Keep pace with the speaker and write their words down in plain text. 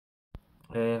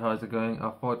Hey, how's it going? I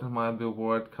thought it might be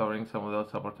worth covering some of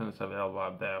those opportunities available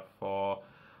out there for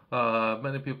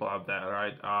many people out there,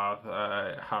 right?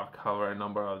 I have covered a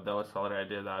number of those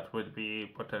already. That would be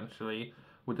potentially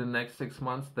within the next 6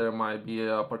 months, there might be an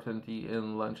opportunity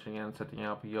in launching and setting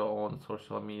up your own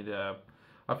social media.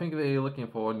 I think they're looking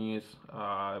for news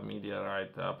media,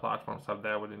 right? Platforms out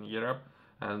there within Europe,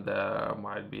 and there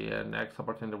might be a next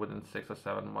opportunity within 6 or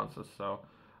 7 months or so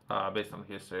based on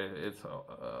history. It's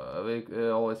they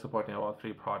always supporting about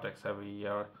 3 projects every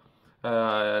year.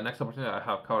 Next opportunity I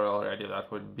have covered already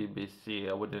that would be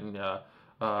BBC within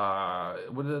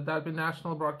would that be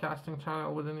national broadcasting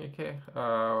channel within the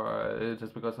UK?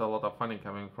 Just because a lot of funding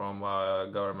coming from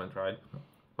government, right?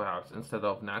 Perhaps instead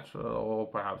of natural, or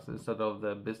perhaps instead of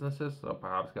the businesses, or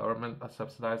perhaps government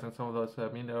subsidizing some of those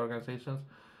media organizations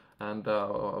and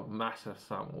massive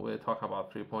sum. We talk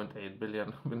about 3.8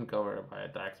 billion been covered by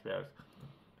taxpayers.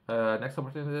 Next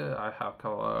opportunity I have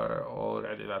covered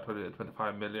already that was a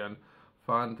 25 million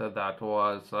fund that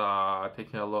was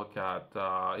taking a look at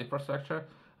infrastructure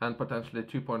and potentially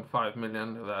 2.5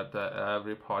 million that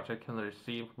every project can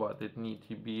receive, but it need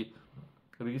to be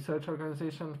research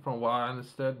organization from what I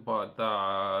understood, but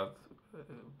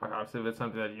perhaps if it's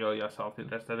something that you're yourself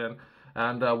interested in.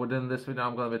 And within this video,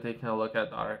 I'm going to be taking a look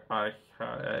at our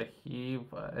archive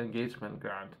engagement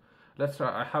grant. Let's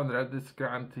try. I haven't read this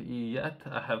grant yet.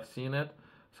 I have seen it,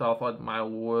 so I thought it might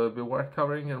be worth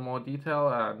covering in more detail.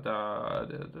 And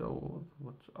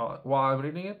while I'm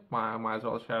reading it, I might as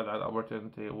well share that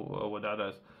opportunity with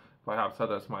others. Perhaps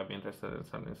others might be interested in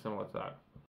something similar to that.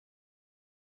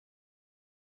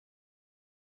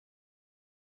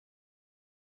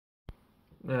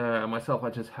 Myself, I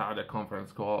just had a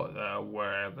conference call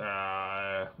where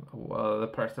the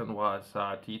person was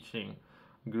teaching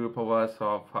a group of us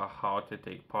of how to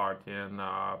take part in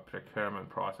procurement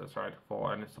process, right,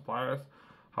 for any suppliers,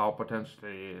 how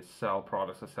potentially sell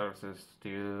products or services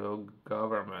to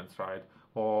governments, right,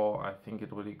 or I think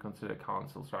it would be considered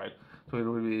councils, right. So it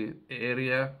would be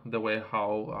area the way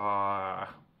how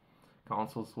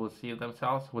councils will see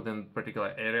themselves within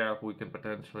particular area we can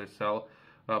potentially sell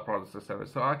products or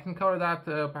service. So I can cover that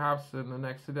perhaps in the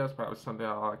next videos, perhaps something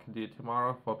I can do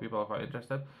tomorrow for people who are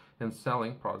interested in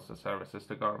selling products or services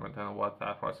to government and what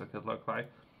that process could look like.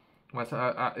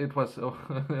 It was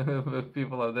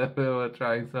people out there who were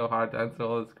trying so hard to answer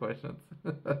all these questions.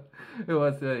 It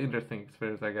was an interesting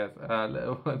experience, I guess.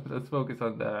 Let's focus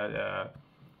on the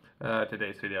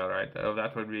today's video, right?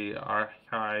 That would be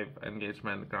archive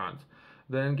engagement grants.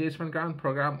 The engagement grant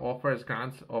program offers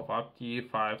grants of up to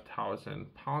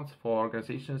 £5,000 for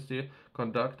organizations to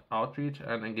conduct outreach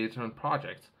and engagement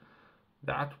projects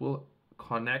that will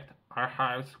connect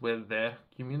archives with their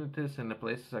communities in the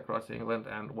places across England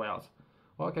and Wales.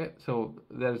 Okay, so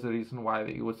there's a reason why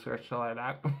you would search like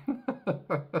that.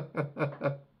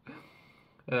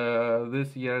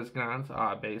 This year's grants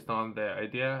are based on the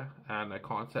idea and the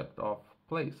concept of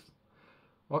place.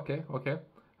 Okay.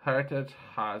 Heritage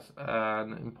has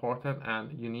an important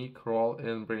and unique role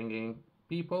in bringing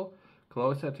people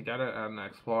closer together and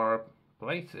explore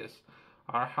places.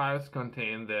 Archives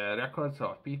contain the records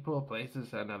of people,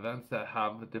 places, and events that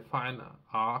have defined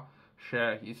our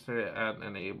shared history and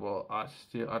enable us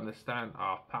to understand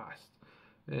our past,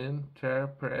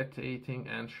 interpreting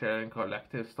and sharing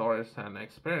collective stories and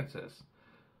experiences.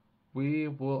 We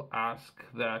will ask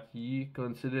that you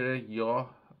consider your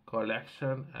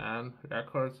collection and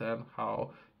records and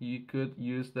how you could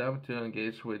use them to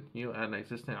engage with new and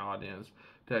existing audience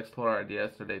to explore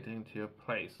ideas relating to your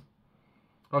place.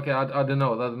 Okay, I don't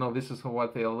know. I don't know. This is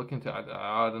what they are looking to.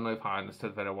 I don't know if I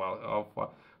understood very well.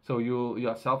 So you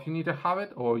yourself you need to have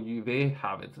it, or they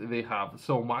have it. They have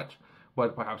so much,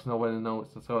 but perhaps nobody knows.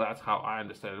 So that's how I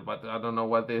understood it. But I don't know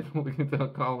what they're looking to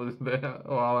accomplish there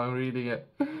while I'm reading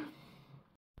it.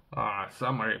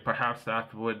 Summary. Perhaps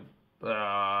that would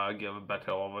give a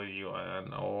better overview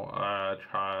and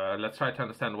or let's try to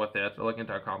understand what they're looking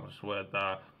to accomplish with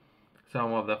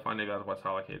some of the funding that was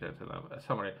allocated to them.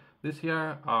 Summary. This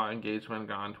year, our engagement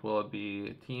grant will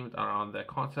be themed around the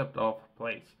concept of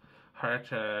place.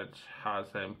 Heritage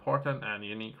has an important and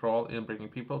unique role in bringing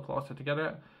people closer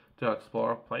together to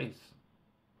explore place.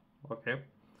 Okay.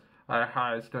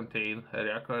 Archives contain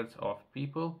records of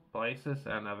people, places,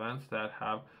 and events that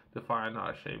have defined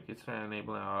our shape history,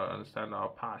 enabling us to understand our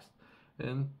past,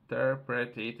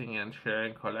 interpreting and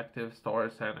sharing collective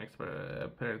stories and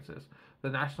experiences. The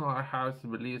National Archives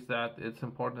believes that it's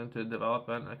important to develop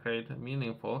and create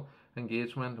meaningful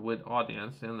engagement with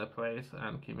audience in the place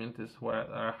and communities where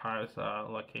archives are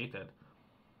located.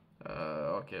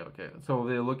 Okay. So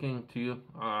they're looking to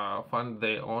fund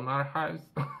their own archives.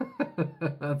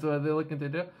 That's what they're looking to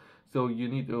do. So you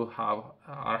need to have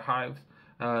archives,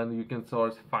 and you can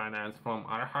source finance from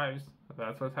archives.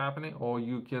 That's what's happening, or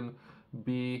you can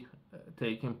be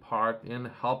taking part in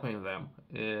helping them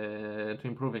to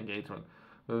improve engagement.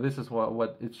 So this is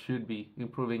what it should be: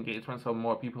 improve engagement, so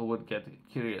more people would get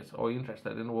curious or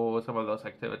interested in some of those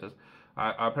activities.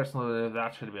 I personally believe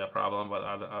that should be a problem, but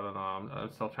I don't know.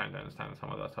 I'm still trying to understand some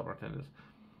of those opportunities.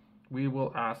 We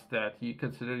will ask that you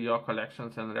consider your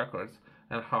collections and records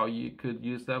and how you could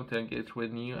use them to engage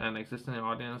with new and existing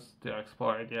audience to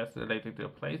explore ideas related to a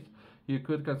place. You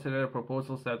could consider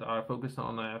proposals that are focused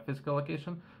on a physical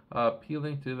location,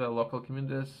 appealing to the local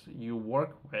communities you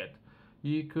work with.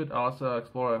 You could also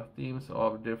explore themes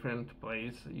of different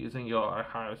places using your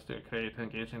archives to create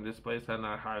engaging displays and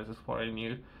archives exploring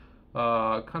new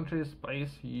countries,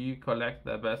 place you collect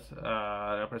that best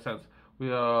represents.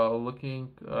 We are looking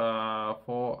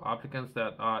for applicants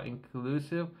that are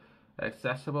inclusive,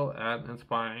 accessible, and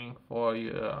inspiring for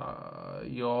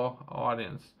your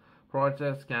audience.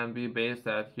 Projects can be based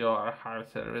at your archive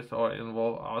service or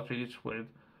involve outreach with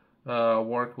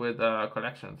work with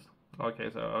collections.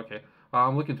 Okay.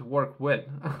 I'm looking to work with.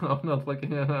 I'm not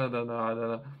looking. I don't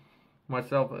know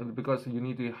myself, because you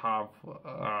need to have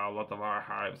a lot of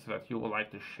archives that you would like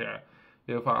to share.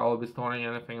 If I'll be storing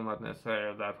anything, not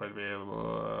necessarily that would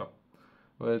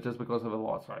be just because of the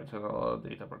laws, right?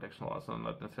 Data protection laws, and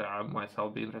not necessarily I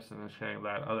myself be interested in sharing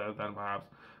that, other than perhaps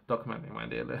documenting my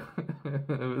daily I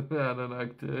don't know,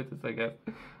 activities, I guess,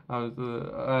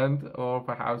 and or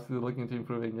perhaps looking to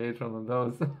improve engagement on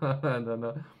those. I don't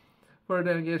know.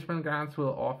 Further engagement grants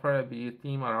will offer the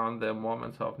theme around the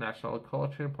moments of national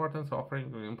culture importance,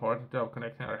 offering the importance of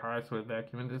connecting our hearts with their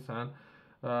communities and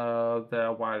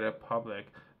the wider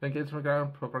public. The engagement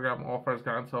grant program offers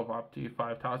grants of up to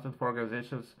 5,000 for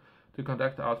organizations to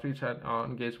conduct outreach and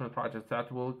engagement projects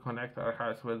that will connect our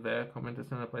hearts with their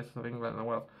communities in the places of England and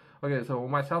Wales. Okay, so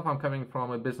myself, I'm coming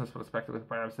from a business perspective.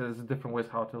 Perhaps there's different ways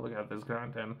how to look at this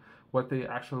grant and what they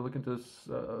actually look into.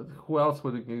 Who else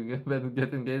would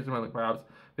get engagement? Perhaps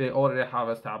they already have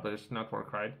established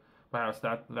network, right? Perhaps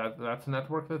that's a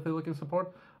network that they look in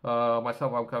support.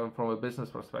 Myself, I'm coming from a business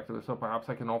perspective, so perhaps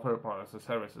I can offer products and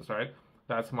services, right?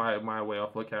 That's my way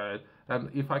of looking at it.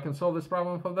 And if I can solve this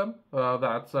problem for them,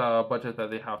 that's a budget that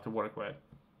they have to work with.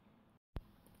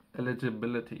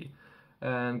 Eligibility.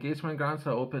 Engagement grants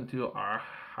are open to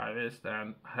archivists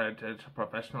and heritage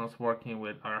professionals working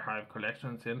with archive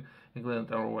collections in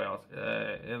England or Wales.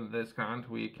 In this grant,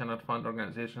 we cannot fund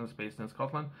organizations based in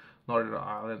Scotland, Northern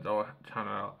Ireland, or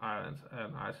Channel Islands,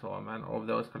 and Iceland, and of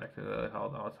those collected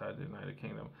held outside the United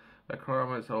Kingdom. The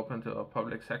program is open to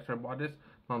public sector bodies,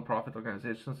 non-profit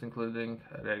organizations, including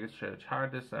registered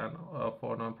charities, and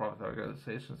for non-profit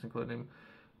organizations,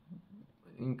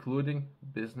 including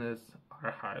business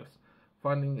archives.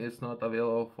 Funding is not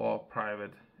available for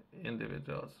private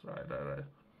individuals. Right.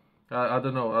 I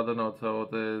don't know. So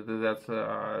that's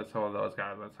some of those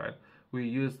guidelines, right? We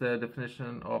use the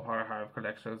definition of archive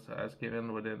collections as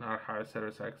given within Archive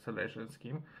Service Acceleration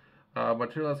Scheme.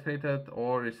 Materials created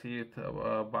or received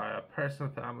by a person,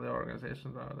 family, or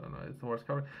organization. I don't know. It's worth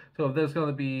covering. So there's going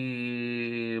to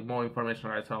be more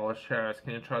information, right? So I'll share a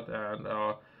screenshot and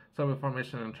some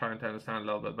information and trying to understand a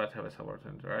little bit better this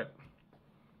opportunity, right?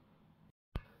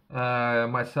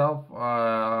 Myself,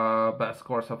 best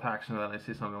course of action when I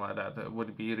see something like that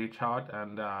would be reach out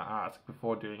and ask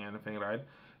before doing anything, right?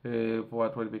 If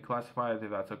what would be classified, if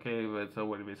that's okay, if it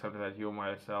would be something that you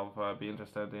myself be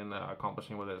interested in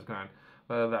accomplishing with this grant.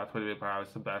 That would be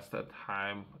perhaps the best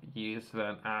time used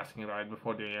when asking, right,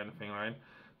 before doing anything, right?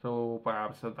 So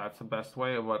perhaps that's the best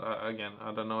way, but again,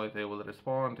 I don't know if they will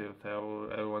respond, if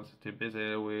everyone's too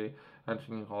busy, we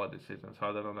entering holiday season, so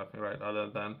I don't know nothing, right, other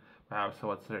than perhaps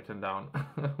what's written down.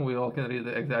 We all can read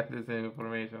exactly the same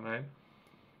information, right?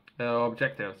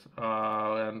 Objectives,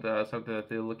 and something that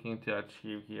they're looking to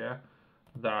achieve here,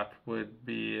 that would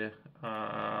be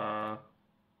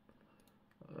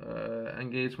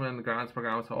engagement grants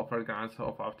programs offer grants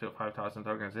of up to 5,000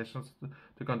 organizations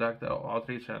to conduct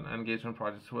outreach and engagement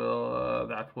projects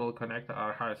that will connect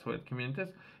our hearts with communities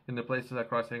in the places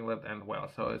across England and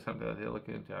Wales. So it's something that they're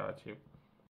looking to achieve.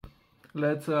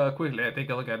 Let's quickly take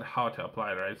a look at how to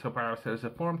apply, right? So perhaps there's a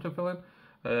form to fill in,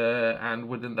 and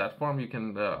within that form you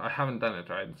can, I haven't done it,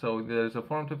 right? So there's a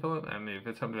form to fill in, and if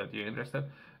it's something that you're interested,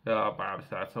 perhaps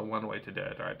that's one way to do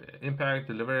it, right? Impact,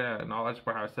 delivery, and knowledge,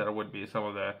 perhaps there would be some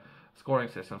of the scoring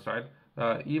systems, right?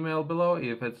 Email below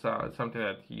if it's something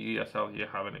that you yourself, you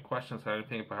have any questions or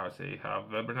anything, perhaps they have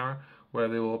webinar where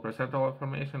they will present all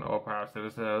information, or perhaps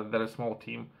there's a small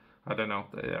team, I don't know,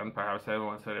 and perhaps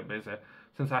everyone's very busy.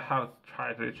 since I have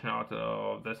tried reaching out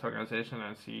to this organization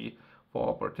and see for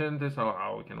opportunities or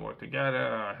how we can work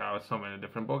together. I have so many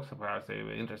different books. Perhaps they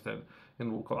were interested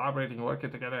in collaborating,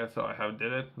 working together. So I have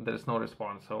did it. There's no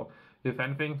response. So if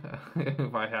anything,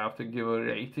 if I have to give a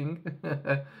rating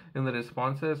in the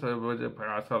responses, it would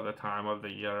perhaps of the time of the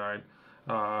year, right?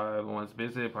 Everyone's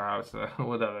busy, perhaps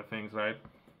with other things, right?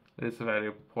 It's a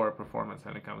very poor performance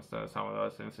when it comes to some of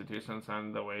those institutions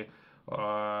and the way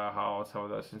how some of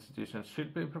those institutions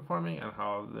should be performing and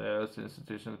how those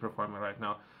institutions are performing right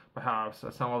now. Perhaps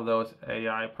some of those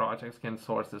AI projects can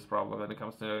source this problem when it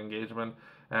comes to engagement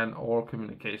and or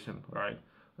communication, right?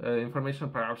 Information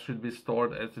perhaps should be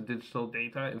stored as digital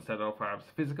data instead of perhaps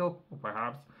physical,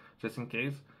 perhaps just in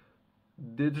case.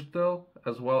 Digital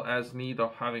as well as need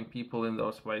of having people in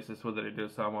those places would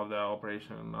reduce some of the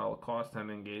operational cost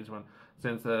and engagement.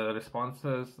 Since the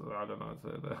responses, I don't know,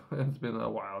 it's been a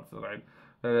while, so, right?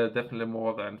 Definitely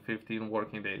more than 15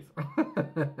 working days.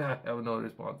 I have no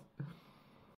response.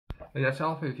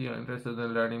 Yourself, if you're interested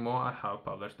in learning more, I have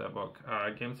published a book,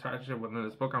 Game Strategy. Within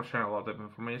this book, I'm sharing a lot of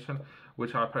information,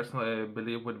 which I personally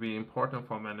believe would be important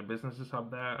for many businesses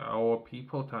out there or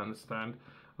people to understand.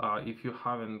 If you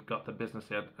haven't got the business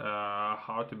yet,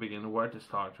 how to begin, where to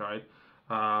start, right?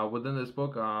 Within this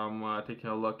book, I'm taking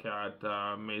a look at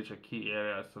major key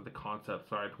areas of the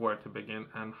concepts, right? Where to begin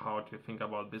and how to think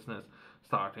about business,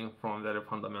 starting from very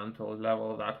fundamental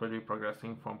level. That will be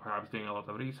progressing from perhaps doing a lot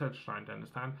of research, trying to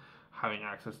understand, having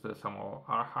access to some of our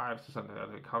archives, something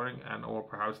that we're covering, and or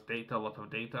perhaps data, a lot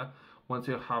of data. Once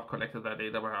you have collected that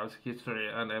data, perhaps history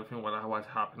and everything what was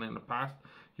happening in the past,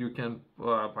 you can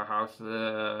perhaps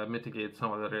mitigate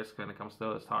some of the risk when it comes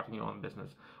to starting your own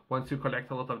business. Once you collect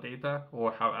a lot of data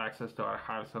or have access to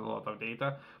archives and a lot of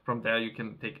data, from there you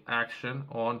can take action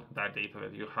on that data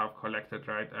that you have collected,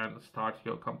 right, and start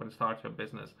your company, start your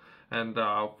business. And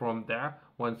from there,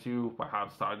 once you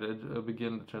perhaps started,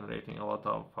 begin generating a lot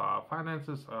of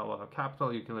finances, a lot of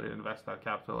capital, you can reinvest that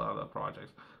capital in other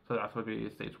projects. So that would be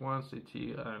stage 1, stage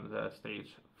 2, and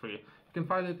stage 3. You can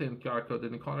find it in QR code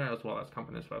in the corner as well as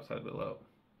company's website below.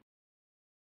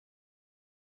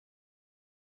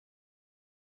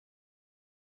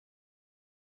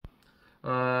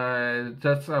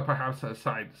 Just perhaps a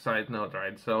side note,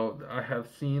 right? So I have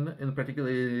seen, in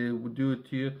particular, due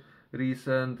to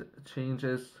recent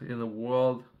changes in the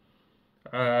world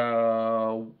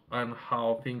and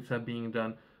how things are being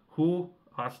done, who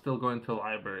are still going to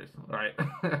libraries, right?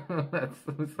 That's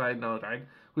the side note, right?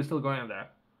 Who's still going there?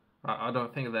 I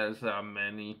don't think there's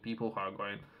many people who are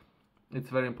going. It's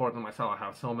very important myself. I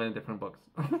have so many different books.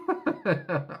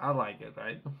 I like it,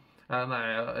 right? And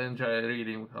I enjoy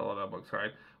reading a lot of books,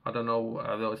 right? I don't know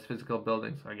those physical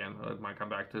buildings. Again, it might come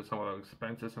back to some of the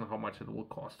expenses and how much it will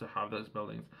cost to have those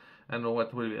buildings, and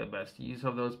what will be the best use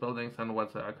of those buildings, and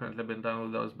what's currently been done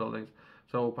with those buildings.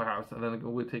 So perhaps then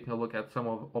we're taking a look at some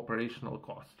of operational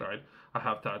costs, right? I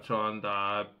have touched on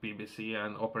the BBC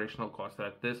and operational costs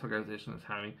that this organization is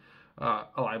having.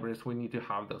 Libraries, we need to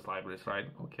have those libraries, right?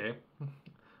 Okay.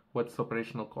 What's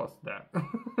operational cost there?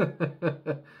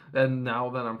 And now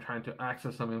then I'm trying to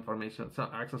access some information,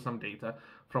 access some data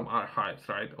from archives,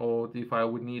 right? Or if I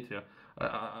would need to.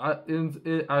 I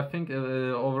think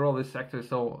overall this sector is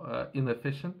so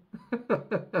inefficient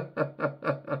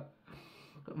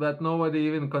that nobody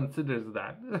even considers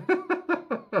that.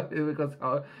 Because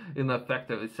how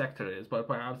ineffective the sector is, but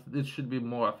perhaps it should be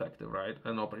more effective, right?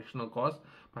 And operational cost,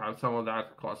 perhaps some of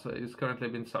that cost is currently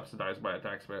being subsidized by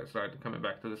taxpayers, right? Coming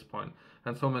back to this point,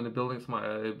 and so many buildings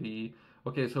might be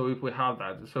okay. So if we have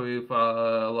that, so if a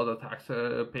lot of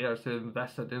taxpayers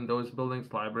invested in those buildings,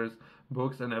 libraries,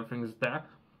 books, and everything is there,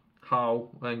 how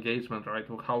engagement, right?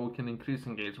 How we can increase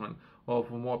engagement of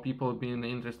more people being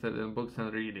interested in books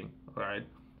and reading, right?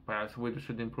 Perhaps we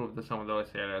should improve some of those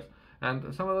areas.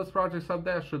 And some of those projects out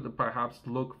there should perhaps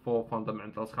look for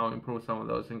fundamentals, how improve some of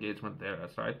those engagement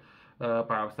areas, right?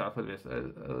 Perhaps start with this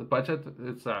budget.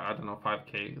 It's I don't know,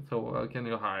 5K. So can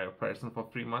you hire a person for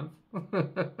 3 months?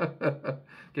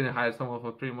 Can you hire someone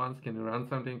for 3 months? Can you run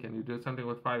something? Can you do something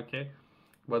with 5K?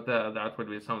 But that would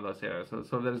be some of those areas.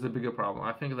 So there's a bigger problem.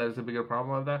 I think there's a bigger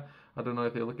problem of that. I don't know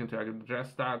if they're looking to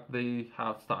address that. They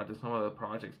have started some of the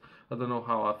projects. I don't know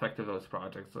how effective those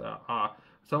projects are.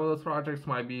 Some of those projects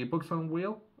might be books on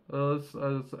wheel. So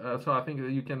I think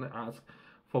you can ask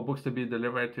for books to be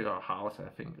delivered to your house. I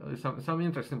think some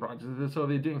interesting projects. So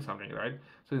they're doing something, right?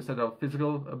 So instead of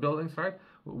physical buildings, right,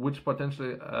 which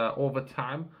potentially over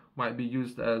time might be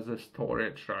used as a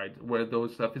storage, right, where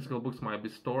those physical books might be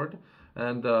stored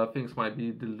and things might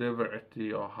be delivered to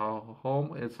your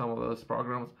home in some of those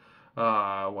programs.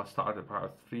 was started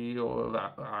part 3, or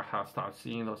that I have started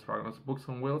seeing those programs, books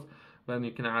on wheels. Then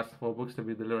you can ask for books to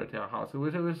be delivered to your house,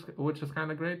 which is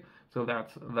kind of great. So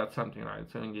that's something, right?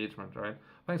 So engagement, right?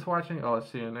 Thanks for watching. I'll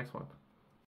see you in the next one.